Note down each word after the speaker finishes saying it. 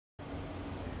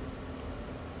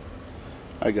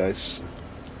Hi guys,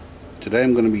 today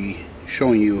I'm going to be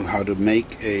showing you how to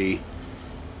make a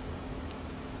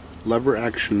lever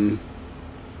action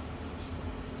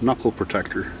knuckle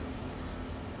protector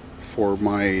for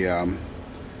my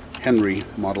Henry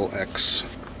Model X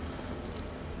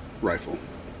rifle.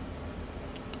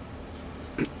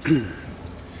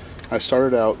 I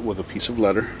started out with a piece of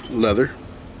leather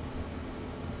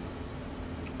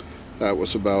that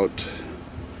was about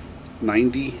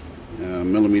 90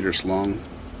 millimeters long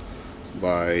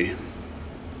by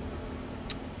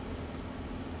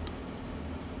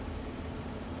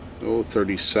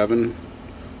 37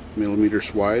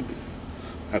 millimeters wide.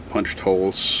 I punched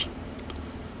holes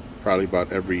probably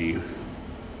about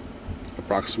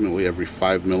approximately every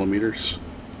 5 millimeters,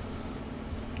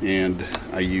 and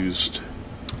I used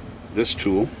this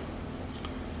tool,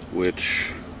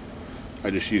 which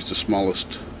I just used the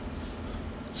smallest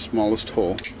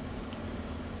hole,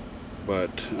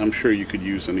 but I'm sure you could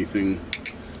use anything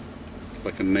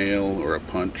like a nail or a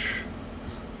punch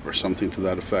or something to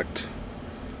that effect.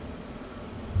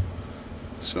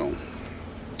 So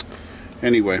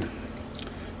anyway,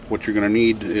 what you're going to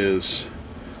need is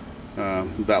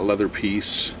that leather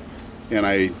piece, and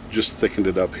I just thickened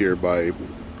it up here by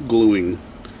gluing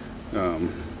the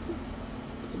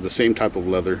same type of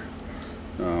leather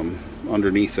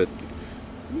underneath it,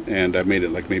 and I made it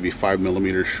like maybe 5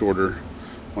 millimeters shorter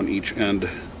on each end,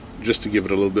 just to give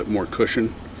it a little bit more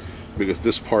cushion, because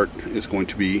this part is going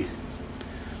to be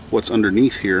what's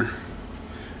underneath here,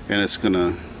 and it's going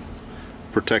to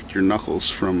protect your knuckles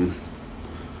from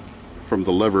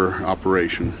the lever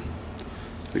operation,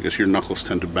 because your knuckles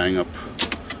tend to bang up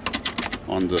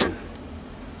on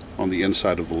the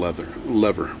inside of the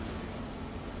lever.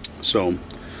 So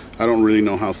I don't really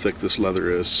know how thick this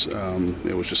leather is.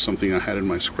 It was just something I had in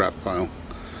my scrap pile,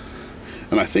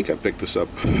 and I think I picked this up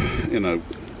in a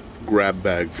grab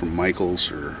bag from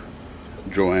Michael's or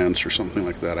Joann's or something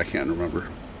like that. I can't remember.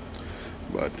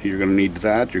 But you're going to need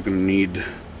that. You're going to need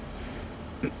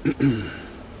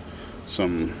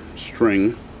some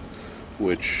string,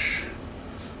 which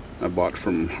I bought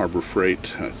from Harbor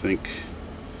Freight, I think.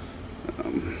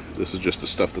 This is just the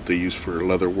stuff that they use for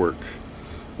leather work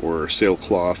or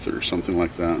sailcloth or something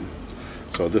like that.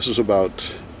 So this is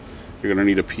about, you're going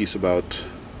to need a piece about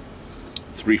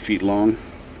 3 feet long,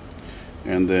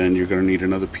 and then you're going to need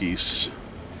another piece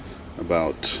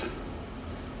about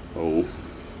 12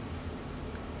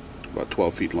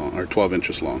 feet long, or 12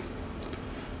 inches long.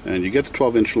 And you get the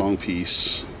 12-inch long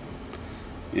piece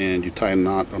and you tie a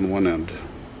knot on one end,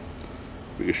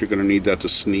 because you're going to need that to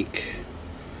sneak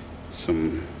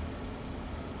some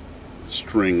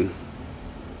string,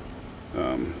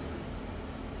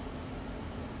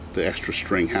 the extra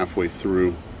string, halfway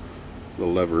through the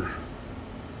lever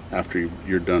after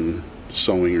you're done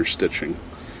sewing or stitching.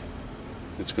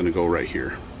 It's going to go right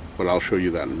here, but I'll show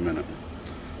you that in a minute.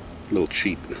 A little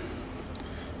cheat.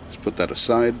 Just put that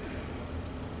aside.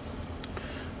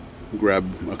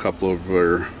 Grab a couple of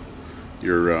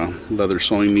your leather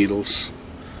sewing needles.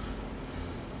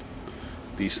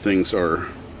 These things are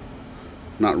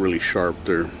not really sharp.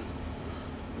 They're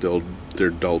dull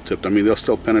tipped. I mean, they'll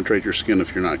still penetrate your skin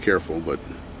if you're not careful, but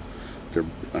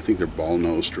I think they're ball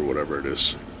nosed or whatever it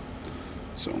is.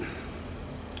 So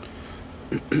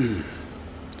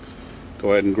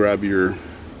go ahead and grab your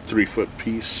 3-foot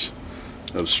piece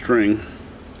of string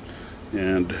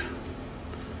and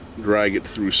drag it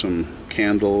through some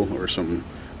candle or some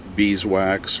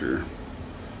beeswax or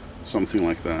something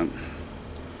like that.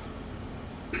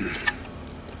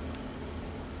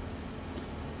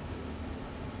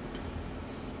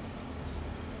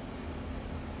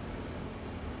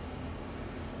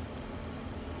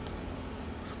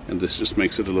 And this just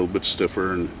makes it a little bit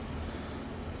stiffer and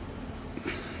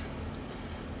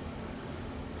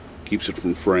keeps it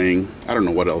from fraying. I don't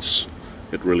know what else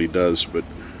it really does, but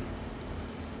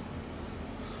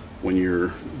when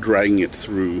you're dragging it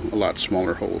through a lot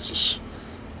smaller holes, this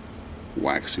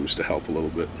wax seems to help a little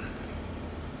bit.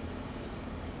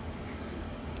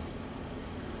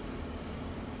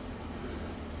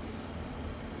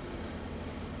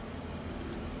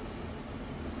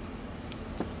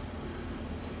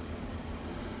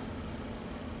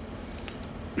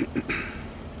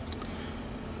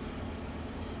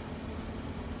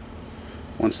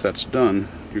 Once that's done,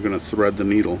 you're going to thread the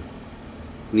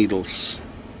needles,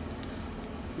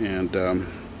 and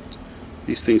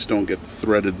these things don't get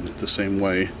threaded the same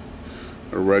way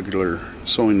a regular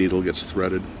sewing needle gets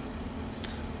threaded.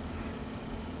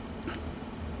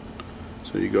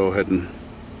 So you go ahead and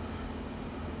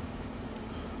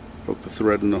poke the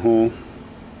thread in the hole,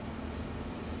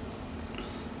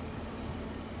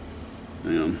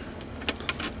 And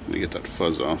let me get that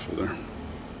fuzz off of there.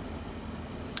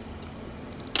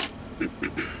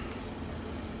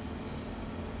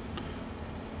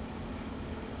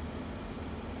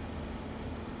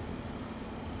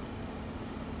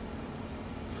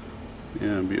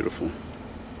 Yeah, beautiful.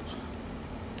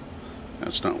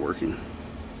 That's not working.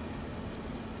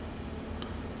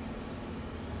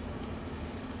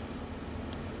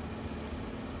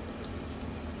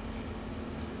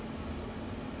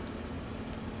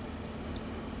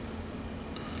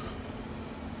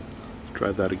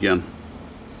 Try that again.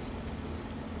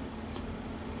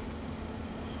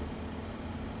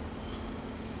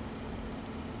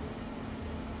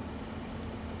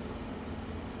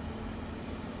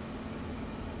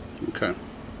 Okay.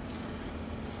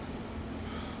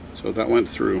 So that went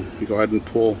through. You go ahead and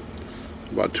pull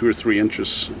about 2 or 3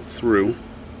 inches through.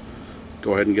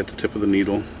 Go ahead and get the tip of the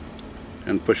needle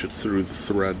and push it through the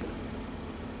thread.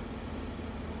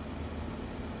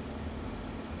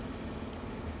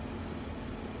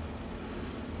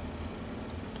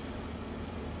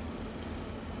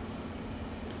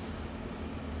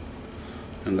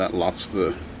 And that locks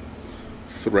the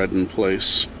thread in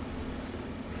place.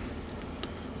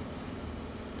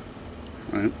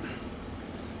 Right.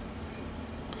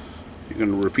 You're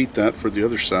going to repeat that for the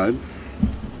other side.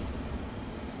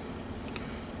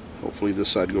 Hopefully this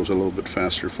side goes a little bit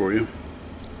faster for you.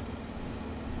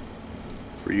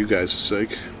 For you guys'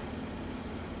 sake.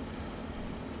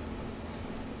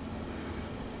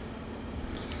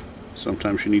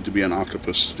 Sometimes you need to be an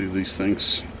octopus to do these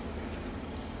things.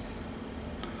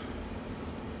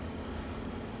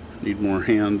 Need more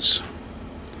hands.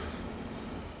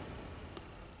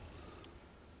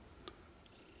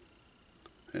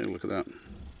 Hey, look at that.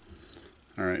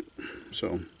 Alright,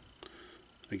 so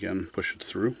again, push it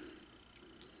through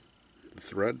the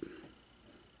thread,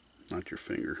 not your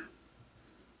finger.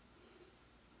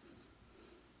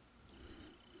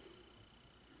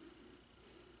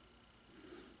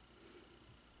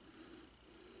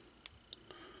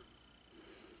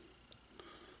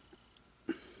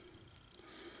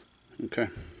 Okay.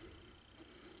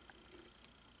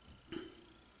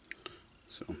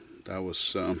 So that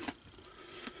was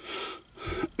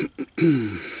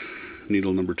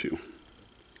needle number 2.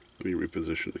 Let me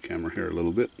reposition the camera here a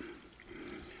little bit.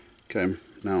 Okay,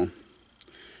 now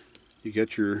you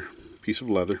get your piece of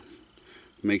leather.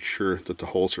 Make sure that the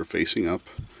holes are facing up.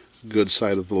 Good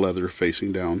side of the leather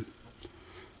facing down.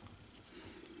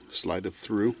 Slide it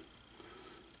through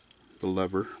the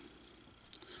lever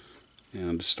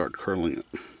and start curling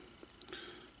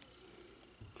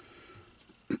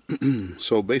it.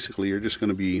 So basically you're just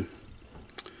going to be,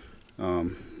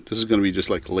 this is going to be just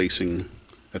like lacing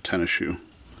a tennis shoe,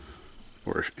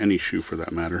 or any shoe for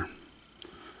that matter.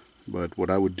 But what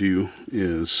I would do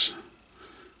is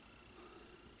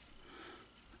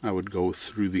I would go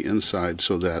through the inside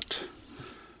so that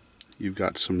you've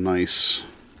got some nice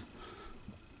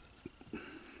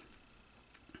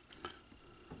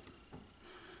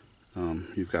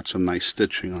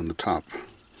stitching on the top.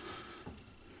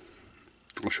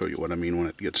 I'll show you what I mean when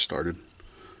it gets started.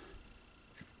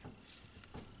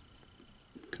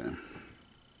 Okay.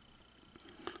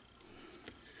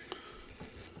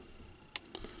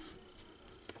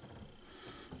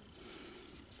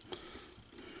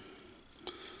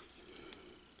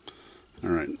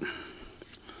 Alright.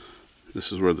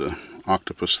 This is where the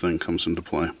octopus thing comes into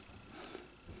play.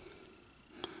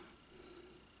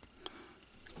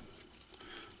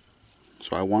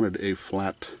 So I wanted a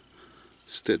flat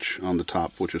stitch on the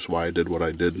top, which is why I did what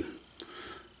I did.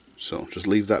 So just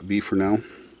leave that be for now.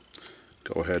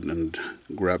 Go ahead and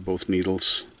grab both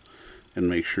needles and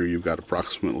make sure you've got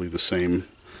approximately the same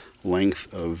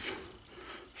length of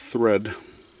thread.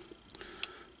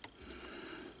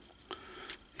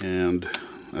 And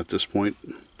at this point,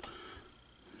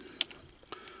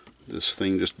 this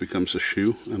thing just becomes a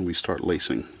shoe and we start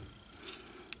lacing.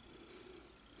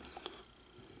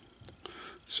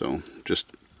 So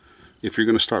just, if you're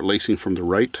going to start lacing from the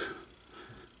right,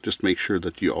 just make sure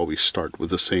that you always start with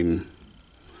the same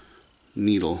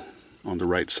needle on the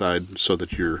right side so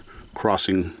that you're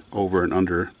crossing over and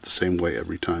under the same way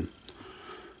every time.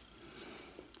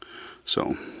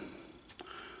 So,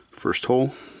 first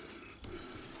hole.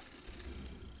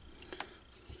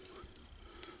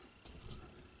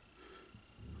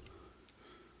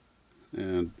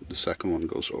 And the second one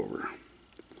goes over.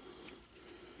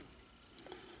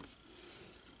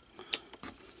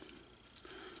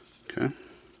 Okay.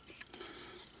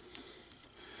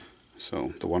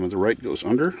 So the one on the right goes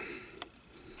under.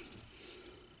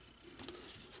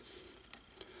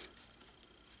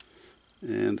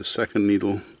 and the second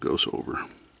needle goes over.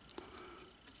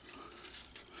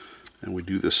 And we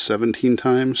do this 17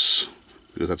 times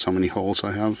because that's how many holes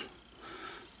I have.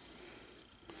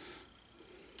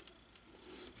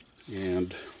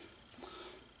 And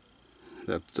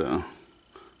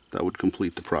that would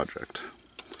complete the project.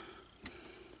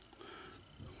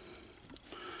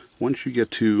 Once you get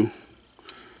to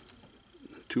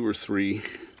 2 or 3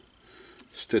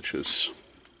 stitches,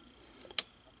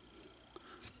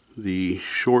 the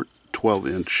short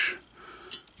 12-inch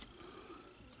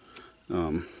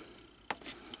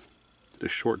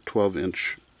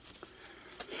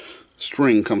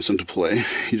string comes into play.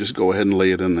 You just go ahead and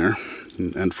lay it in there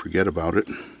and forget about it,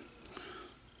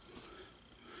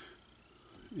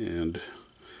 and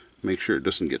make sure it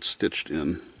doesn't get stitched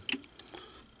in.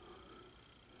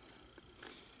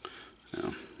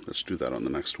 Now, let's do that on the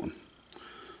next one.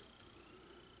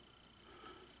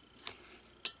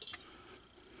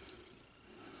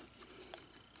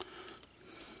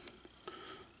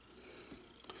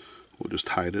 We'll just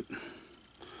hide it,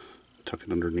 tuck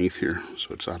it underneath here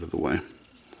so it's out of the way.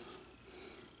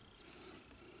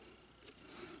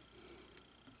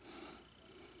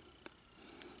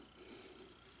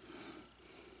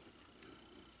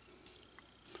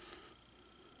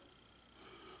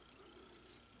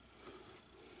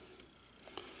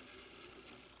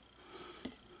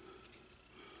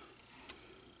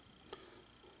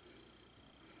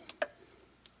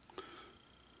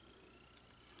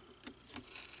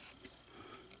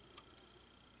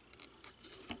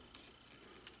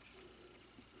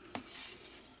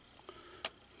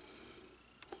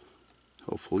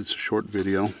 Hopefully it's a short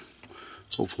video.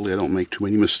 Hopefully I don't make too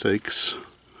many mistakes.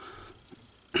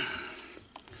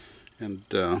 And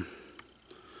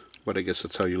but I guess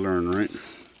that's how you learn, right?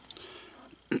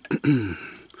 I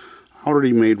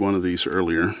already made one of these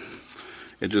earlier.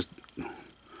 It just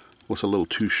was a little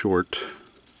too short,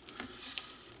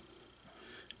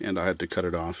 and I had to cut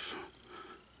it off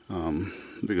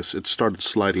because it started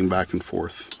sliding back and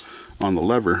forth on the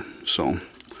lever. So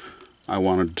I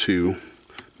wanted to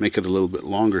make it a little bit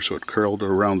longer so it curled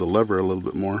around the lever a little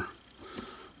bit more.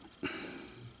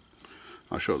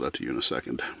 I'll show that to you in a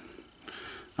second.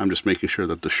 I'm just making sure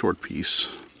that the short piece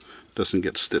doesn't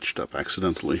get stitched up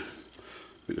accidentally,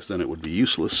 because then it would be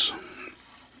useless.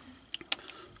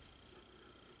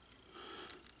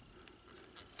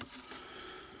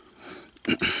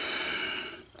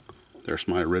 There's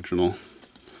my original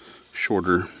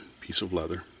shorter piece of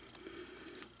leather.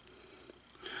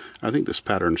 I think this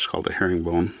pattern is called a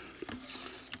herringbone.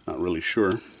 Not really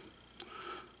sure.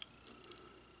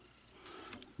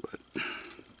 But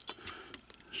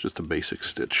it's just a basic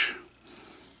stitch.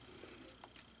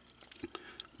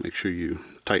 Make sure you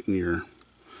tighten your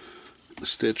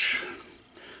stitch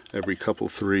every couple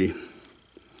 3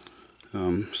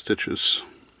 stitches.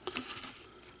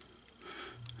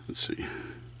 Let's see.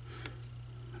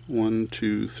 1,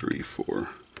 2, 3, 4.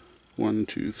 1,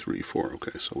 2, 3, 4.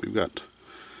 Okay, so we've got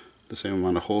the same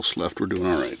amount of holes left. We're doing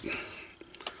all right.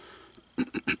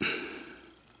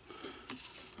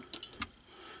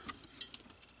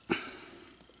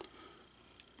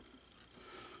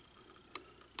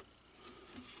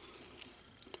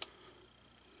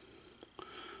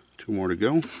 Two more to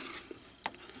go.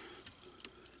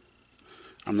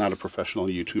 I'm not a professional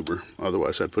YouTuber,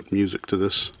 otherwise I'd put music to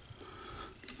this.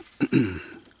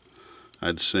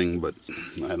 I'd sing, but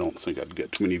I don't think I'd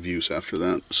get too many views after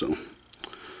that, so.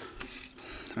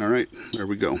 Alright, there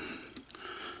we go.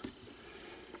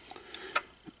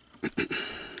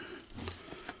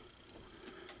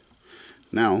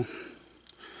 Now,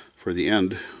 for the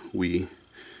end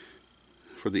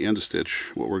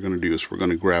stitch, what we're going to do is we're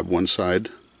going to grab one side,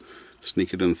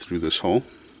 sneak it in through this hole,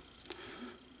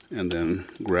 and then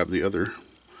grab the other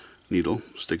needle,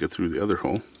 stick it through the other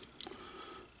hole.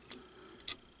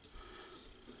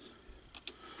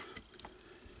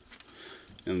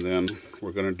 And then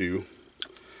we're going to do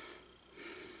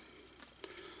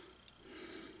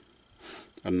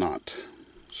a knot.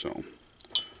 So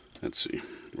let's see,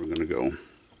 we're going to go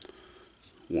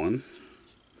 1,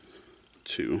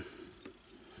 2,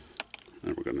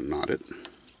 and we're going to knot it,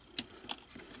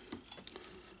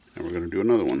 and we're going to do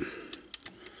another one.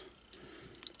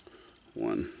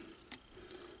 1,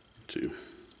 2,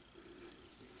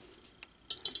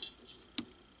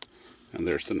 and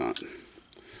there's the knot.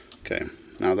 Okay,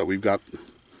 now that we've got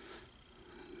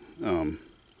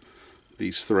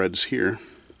these threads here,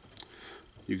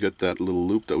 you get that little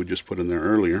loop that we just put in there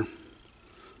earlier.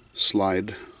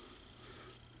 Slide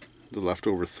the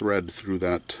leftover thread through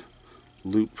that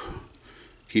loop,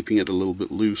 keeping it a little bit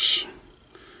loose,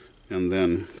 and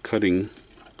then cutting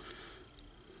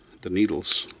the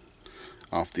needles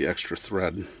off the extra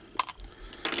thread.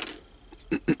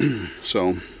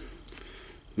 So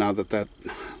now that that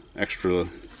extra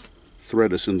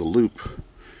thread is in the loop,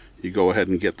 you go ahead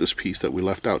and get this piece that we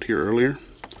left out here earlier,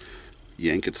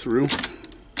 yank it through,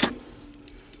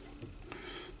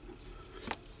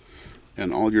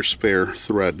 and all your spare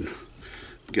thread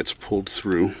gets pulled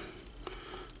through,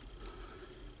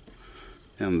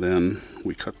 and then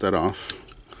we cut that off.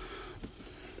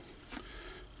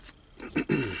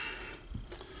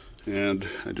 And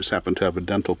I just happen to have a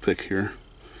dental pick here,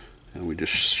 and we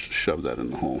just shove that in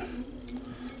the hole.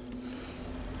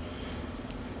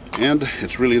 And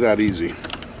it's really that easy.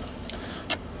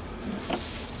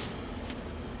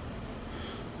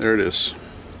 There it is.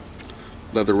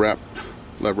 Leather wrapped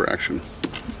lever action.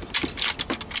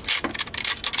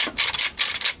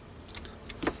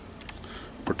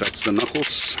 Protects the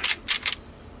knuckles.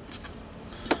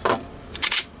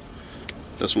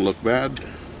 Doesn't look bad.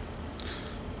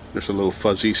 There's a little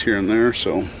fuzzies here and there,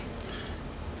 so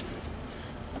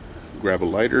grab a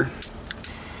lighter.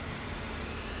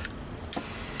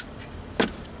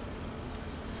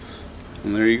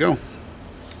 And there you go.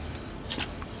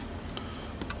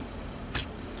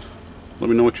 Let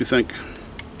me know what you think.